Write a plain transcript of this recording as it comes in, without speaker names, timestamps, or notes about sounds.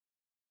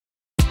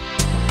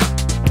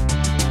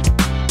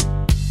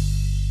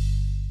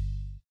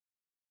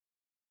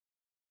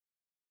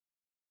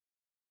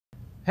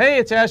Hey,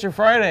 it's Azure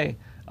Friday.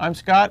 I'm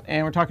Scott,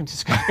 and we're talking to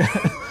Scott.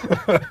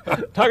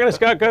 Talking to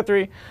Scott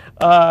Guthrie.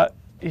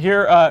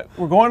 Here,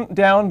 we're going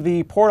down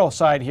the portal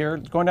side here,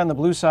 going down the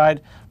blue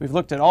side. We've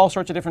looked at all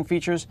sorts of different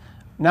features.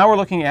 Now we're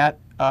looking at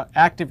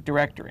Active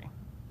Directory.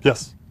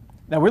 Yes.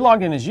 Now we're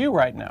logged in as you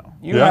right now.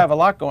 You have a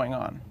lot going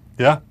on.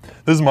 Yeah,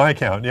 this is my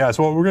account. Yeah,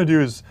 so what we're going to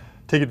do is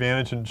take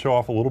advantage and show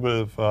off a little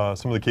bit of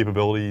some of the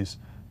capabilities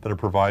that are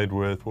provided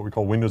with what we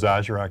call Windows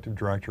Azure Active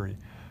Directory,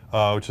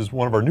 which is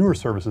one of our newer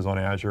services on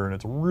Azure, and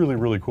it's a really,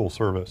 really cool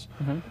service.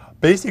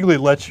 Basically,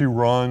 it lets you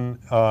run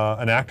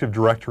an Active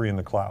Directory in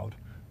the cloud.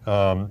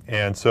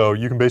 And so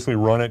you can basically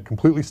run it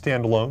completely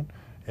standalone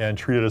and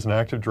treat it as an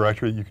Active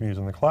Directory that you can use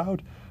in the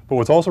cloud. But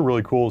what's also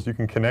really cool is you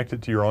can connect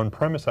it to your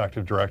on-premise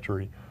Active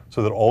Directory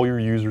so that all your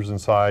users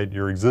inside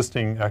your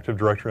existing Active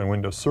Directory on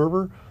Windows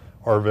Server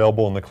are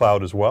available in the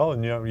cloud as well.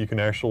 And you can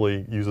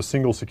actually use a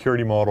single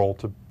security model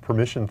to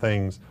permission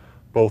things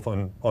both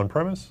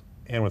on-premise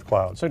and with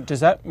cloud. So does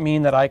that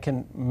mean that I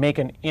can make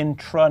an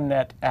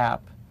intranet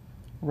app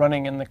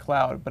running in the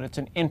cloud, but it's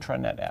an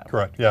intranet app?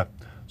 Correct, yeah.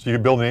 So you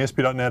can build an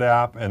ASP.NET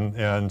app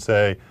and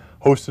say,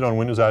 host it on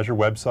Windows Azure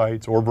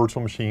websites or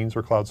virtual machines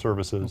or cloud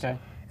services,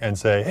 and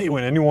say, hey,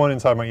 when anyone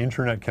inside my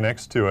intranet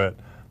connects to it,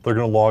 they're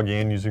going to log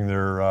in using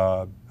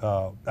their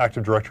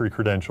Active Directory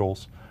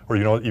credentials, or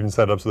you can even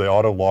set it up so they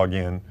auto log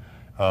in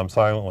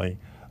silently.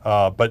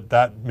 But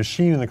that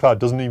machine in the cloud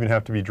doesn't even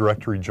have to be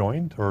directory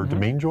joined or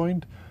domain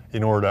joined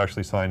in order to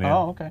actually sign in.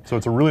 Oh, okay. So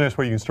it's a really nice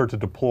way you can start to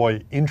deploy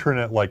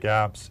intranet-like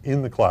apps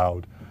in the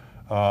cloud.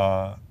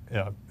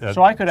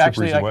 So I could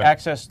actually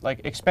access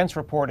expense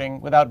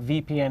reporting without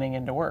VPNing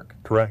into work.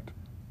 Correct.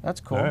 That's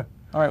cool. Yeah.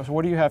 All right, so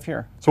what do you have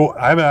here? So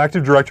I have an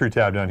Active Directory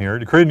tab down here.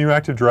 To create a new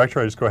Active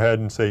Directory, I just go ahead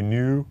and say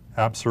New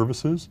App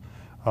Services,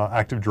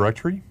 Active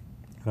Directory.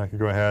 And I can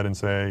go ahead and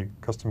say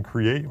Custom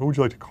Create. What would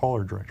you like to call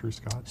our directory,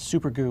 Scott?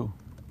 SuperGu.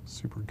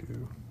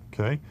 SuperGu,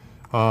 okay.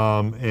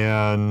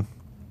 And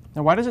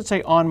now why does it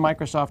say on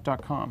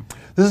Microsoft.com?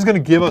 This is going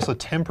to give us a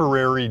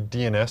temporary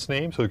DNS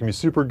name, so it can be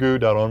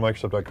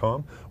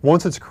supergu.onmicrosoft.com.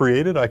 Once it's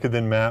created, I could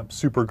then map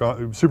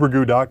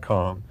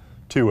supergu.com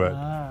to it.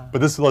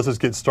 But this lets us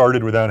get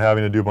started without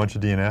having to do a bunch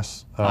of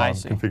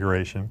DNS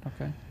configuration.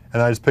 Okay.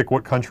 And I just pick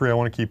what country I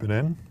want to keep it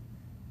in.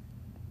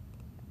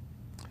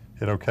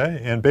 Hit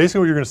OK. And basically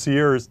what you're going to see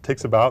here is it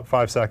takes about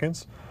 5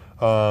 seconds,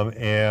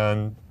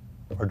 and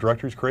our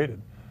directory is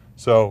created.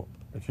 So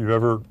if you've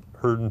ever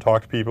heard and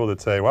talked to people that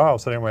say, wow,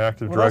 setting up my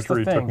Active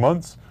Directory took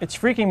months. It's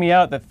freaking me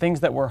out that things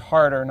that were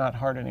hard are not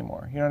hard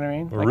anymore. You know what I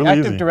mean? They're like really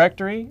Active easy.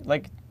 Directory,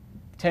 like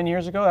 10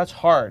 years ago, that's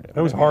hard.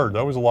 That was hard.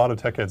 That was a lot of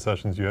tech ed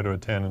sessions you had to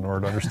attend in order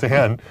to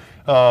understand.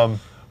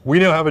 We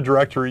now have a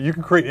directory. You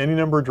can create any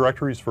number of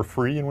directories for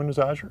free in Windows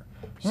Azure.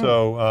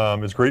 So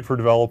it's great for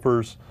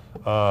developers.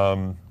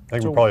 I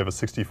think we probably have a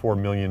 64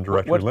 million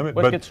directory limit.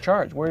 What gets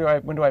charged?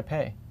 When do I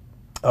pay?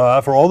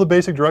 For all the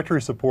basic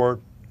directory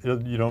support,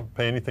 you don't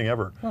pay anything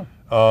ever.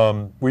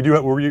 We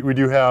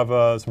do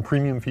have some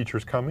premium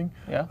features coming.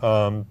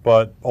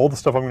 But all the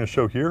stuff I'm going to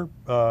show here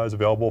is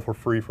available for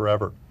free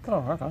forever. Oh,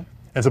 okay.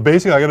 And so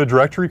basically, I got a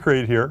directory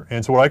created here.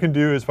 And so what I can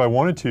do is, if I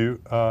wanted to,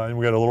 and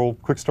we got a little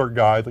quick start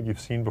guide like you've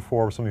seen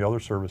before with some of the other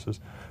services.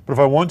 But if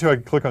I want to, I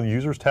can click on the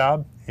Users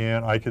tab,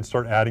 and I can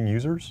start adding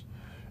users.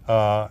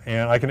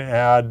 And I can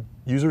add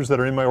users that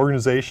are in my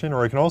organization,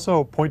 or I can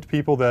also point to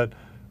people that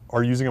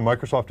are using a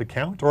Microsoft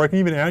account, or I can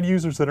even add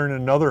users that are in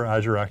another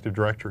Azure Active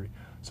Directory.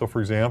 So for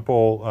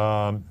example,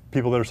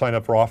 people that are signed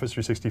up for Office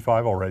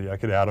 365 already, I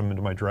could add them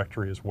into my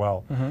directory as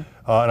well. And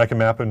I can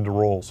map it into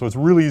roles. So it's a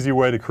really easy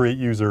way to create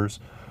users.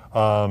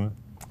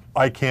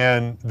 I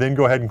can then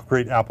go ahead and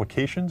create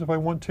applications if I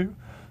want to.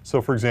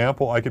 So for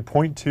example, I could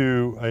point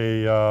to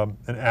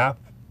an app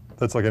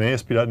that's like an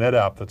ASP.NET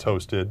app that's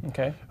hosted,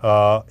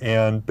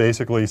 and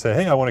basically say,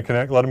 hey, I want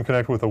to let them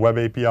connect with a web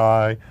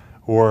API,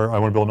 or I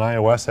want to build an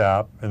iOS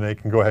app, and they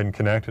can go ahead and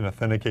connect and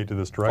authenticate to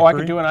this directory. Oh, I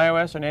could do an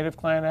iOS or native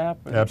client app?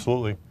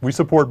 Absolutely. We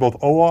support both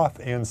OAuth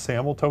and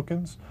SAML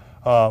tokens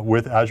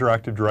with Azure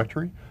Active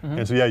Directory.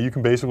 And so yeah, you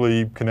can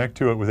basically connect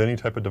to it with any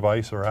type of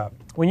device or app.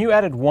 When you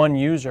added one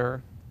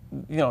user,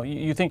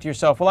 you think to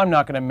yourself, well, I'm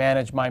not going to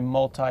manage my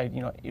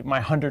my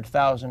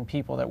 100,000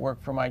 people that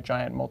work for my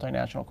giant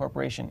multinational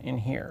corporation in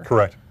here.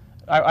 Correct.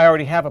 I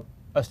already have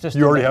a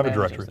system. You already have a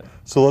directory.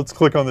 So let's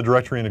click on the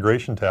Directory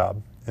Integration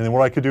tab. And then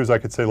what I could do is I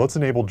could say, let's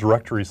enable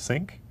directory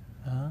sync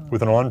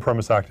with an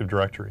on-premise Active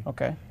Directory.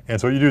 Okay. And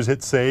so what you do is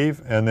hit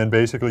save, and then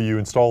basically you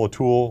install a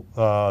tool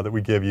that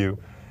we give you,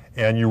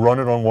 and you run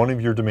it on one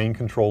of your domain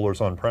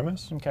controllers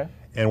on-premise. Okay.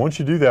 And once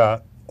you do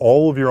that,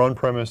 all of your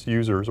on-premise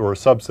users, or a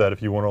subset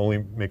if you want to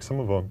only make some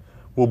of them,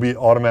 will be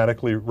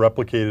automatically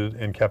replicated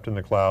and kept in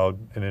the cloud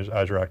in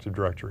Azure Active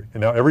Directory.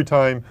 And now every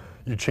time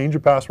you change a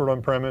password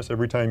on-premise,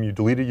 every time you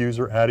delete a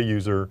user, add a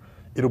user,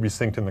 it'll be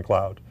synced in the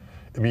cloud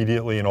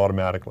immediately and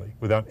automatically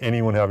without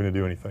anyone having to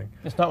do anything.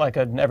 It's not like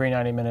an every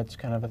 90 minutes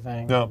kind of a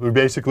thing. No, we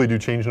basically do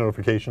change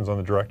notifications on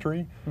the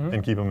directory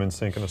and keep them in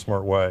sync in a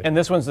smart way. And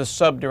this one's the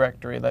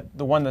subdirectory,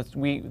 the one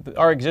that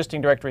our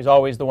existing directory is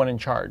always the one in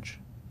charge.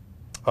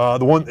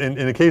 The one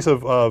in the case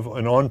of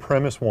an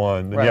on-premise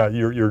one, then Right.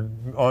 yeah, your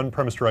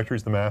on-premise directory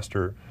is the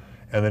master,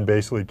 and then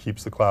basically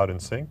keeps the cloud in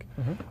sync.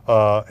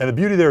 And the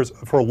beauty there is,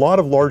 for a lot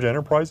of large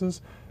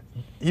enterprises,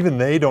 even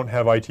they don't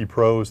have IT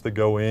pros that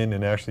go in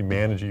and actually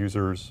manage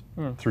users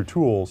through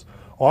tools.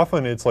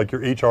 Often it's like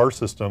your HR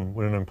system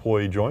when an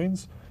employee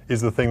joins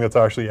is the thing that's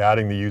actually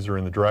adding the user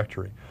in the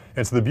directory.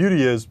 And so the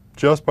beauty is,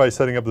 just by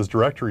setting up this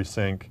directory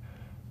sync,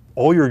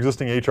 all your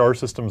existing HR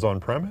systems on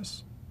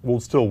premise will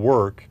still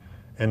work,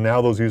 and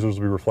now those users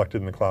will be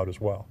reflected in the cloud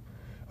as well.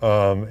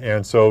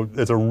 And so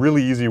it's a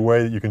really easy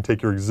way that you can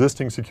take your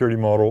existing security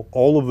model,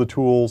 all of the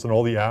tools and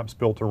all the apps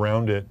built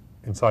around it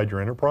inside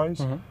your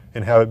enterprise,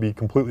 and have it be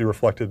completely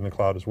reflected in the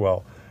cloud as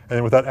well. And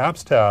then with that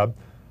apps tab,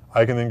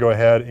 I can then go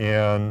ahead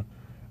and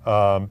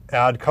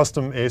add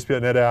custom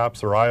ASP.NET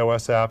apps or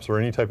iOS apps or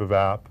any type of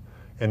app,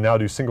 and now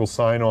do single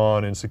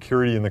sign-on and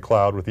security in the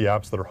cloud with the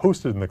apps that are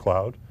hosted in the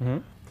cloud.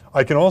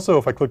 I can also,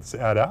 if I click this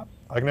Add App,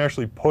 I can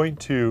actually point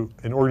to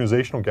an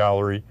organizational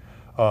gallery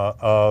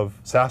of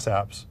SaaS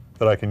apps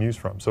that I can use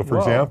from. So for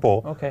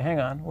example... Okay, hang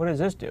on. What does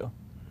this do?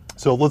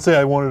 So let's say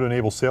I wanted to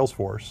enable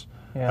Salesforce.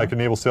 Yeah. I can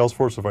enable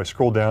Salesforce. If I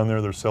scroll down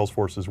there, there's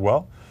Salesforce as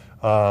well.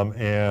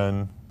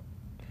 And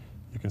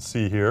you can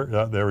see here,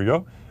 there we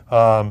go.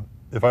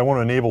 If I want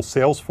to enable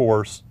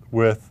Salesforce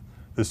with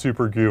the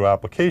SuperGu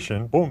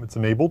application, boom, it's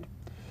enabled.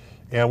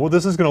 And what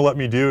this is going to let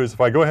me do is if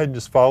I go ahead and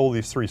just follow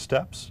these 3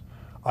 steps,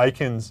 I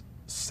can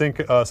set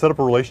up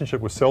a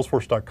relationship with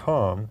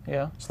Salesforce.com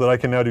so that I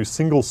can now do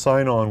single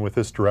sign-on with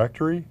this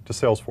directory to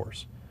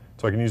Salesforce.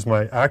 So I can use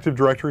my Active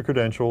Directory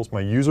credentials, my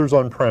users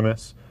on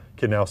premise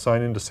can now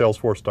sign into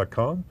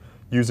Salesforce.com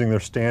using their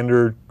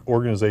standard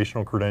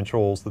organizational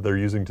credentials that they're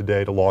using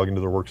today to log into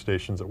their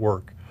workstations at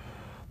work.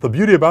 The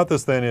beauty about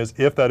this then is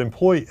if that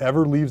employee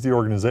ever leaves the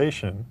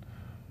organization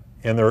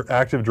and their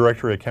Active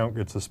Directory account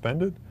gets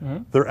suspended,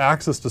 their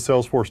access to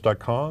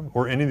Salesforce.com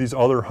or any of these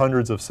other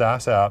hundreds of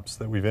SaaS apps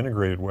that we've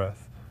integrated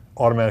with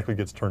automatically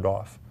gets turned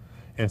off.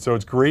 And so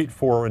it's great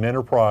for an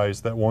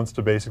enterprise that wants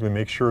to basically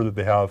make sure that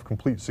they have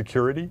complete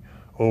security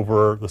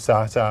over the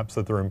SaaS apps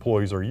that their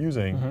employees are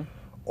using,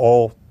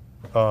 all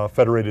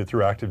federated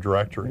through Active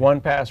Directory. One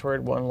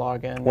password, one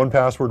login. One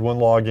password, one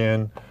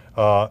login.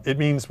 It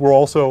means we'll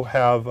also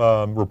have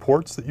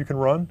reports that you can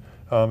run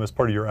as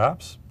part of your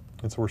apps.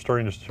 And so we're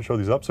starting to show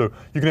these up. So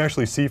you can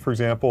actually see, for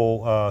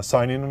example,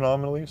 sign-in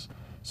anomalies.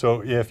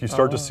 So if you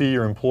start to see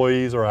your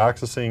employees are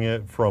accessing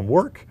it from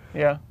work,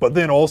 but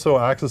then also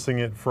accessing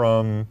it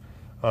from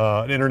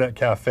an internet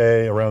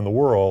cafe around the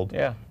world,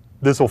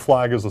 this will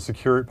flag as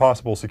a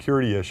possible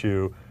security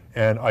issue,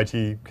 and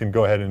IT can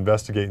go ahead and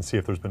investigate and see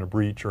if there's been a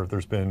breach or if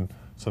there's been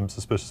some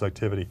suspicious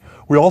activity.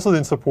 We also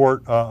then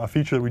support a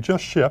feature that we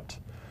just shipped,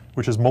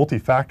 which is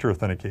multi-factor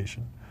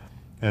authentication.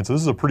 And so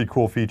this is a pretty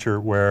cool feature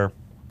where...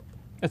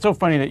 It's so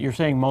funny that you're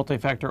saying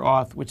multi-factor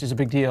auth, which is a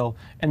big deal,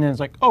 and then it's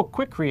like, oh,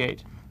 quick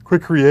create.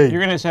 Quick create. You're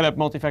going to set up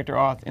multi-factor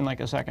auth in like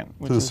a second.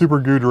 So the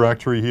SuperGu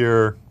directory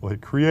here, we'll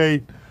hit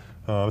create.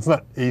 It's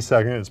not a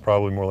second, it's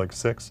probably more like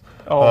 6.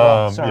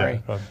 Oh, sorry.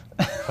 Yeah,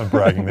 I'm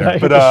bragging there.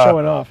 But just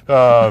showing off.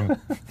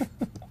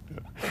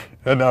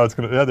 And now it's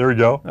going to, there we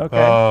go.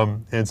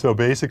 Okay. And so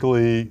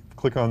basically,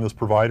 click on this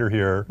provider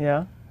here.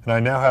 Yeah. And I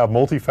now have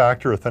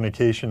multi-factor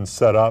authentication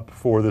set up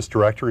for this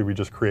directory we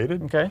just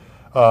created. Okay.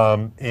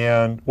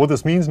 And what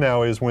this means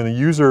now is when the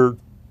user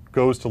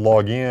goes to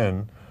log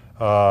in,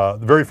 the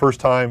very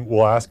first time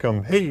we'll ask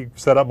them, hey,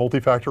 set up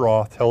multi-factor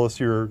auth, tell us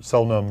your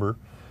cell number,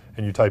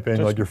 and you type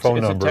in like your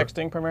phone number. Is it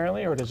texting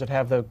primarily, or does it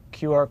have the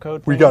QR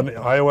code? We got an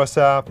iOS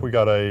app, we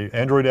got an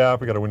Android app,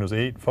 we got a Windows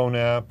 8 phone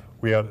app,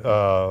 we got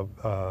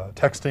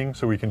texting,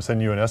 so we can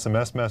send you an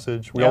SMS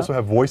message. We also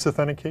have voice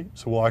authenticate,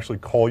 so we'll actually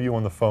call you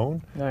on the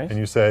phone, and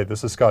you say,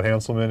 this is Scott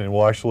Hanselman, and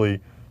we'll actually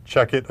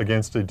check it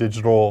against a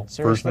digital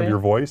version of your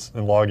voice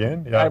and log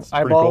in. Yeah, it's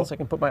pretty eyeballs, cool. I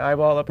can put my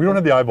eyeball up. We don't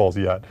have the eyeballs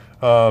yet.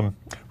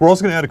 We're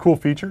also going to add a cool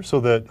feature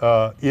so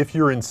that if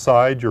you're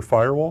inside your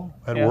firewall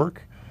at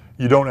work,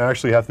 you don't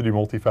actually have to do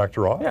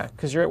multi-factor auth. Yeah,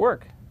 because you're at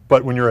work.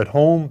 But when you're at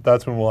home,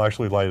 that's when we'll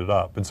actually light it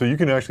up. And so you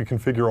can actually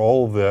configure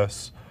all of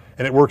this,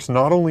 and it works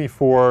not only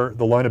for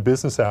the line of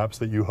business apps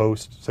that you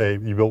host, say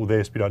you built with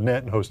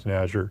ASP.NET and host in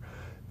Azure,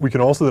 we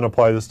can also then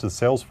apply this to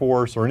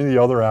Salesforce or any of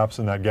the other apps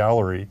in that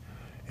gallery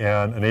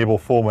and enable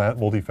full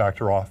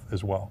multi-factor auth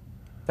as well.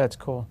 That's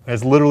cool.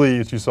 It's literally,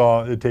 as you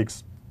saw, it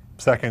takes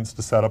seconds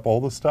to set up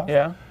all this stuff.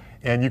 Yeah.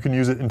 And you can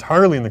use it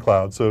entirely in the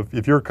cloud. So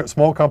if you're a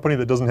small company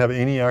that doesn't have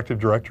any Active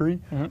Directory,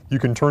 you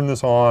can turn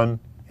this on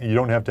and you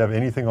don't have to have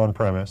anything on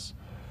premise.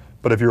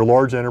 But if you're a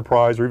large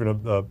enterprise or even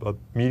a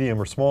medium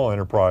or small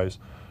enterprise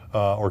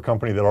or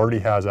company that already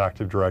has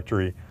Active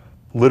Directory,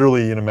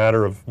 literally in a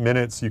matter of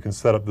minutes you can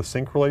set up the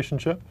sync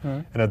relationship.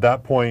 And at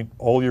that point,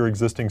 all your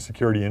existing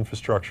security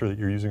infrastructure that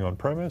you're using on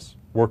premise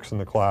works in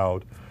the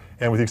cloud.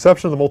 And with the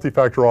exception of the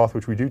multi-factor auth,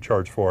 which we do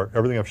charge for,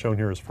 everything I've shown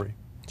here is free.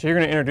 So you're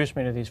going to introduce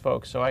me to these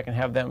folks so I can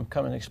have them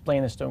come and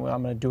explain this to them.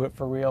 I'm going to do it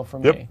for real for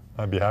me.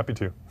 I'd be happy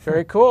to.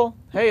 Very cool.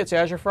 Hey, it's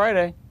Azure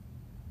Friday.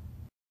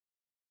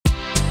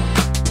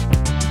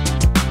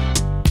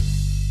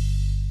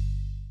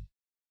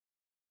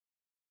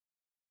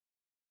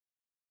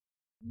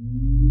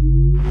 you.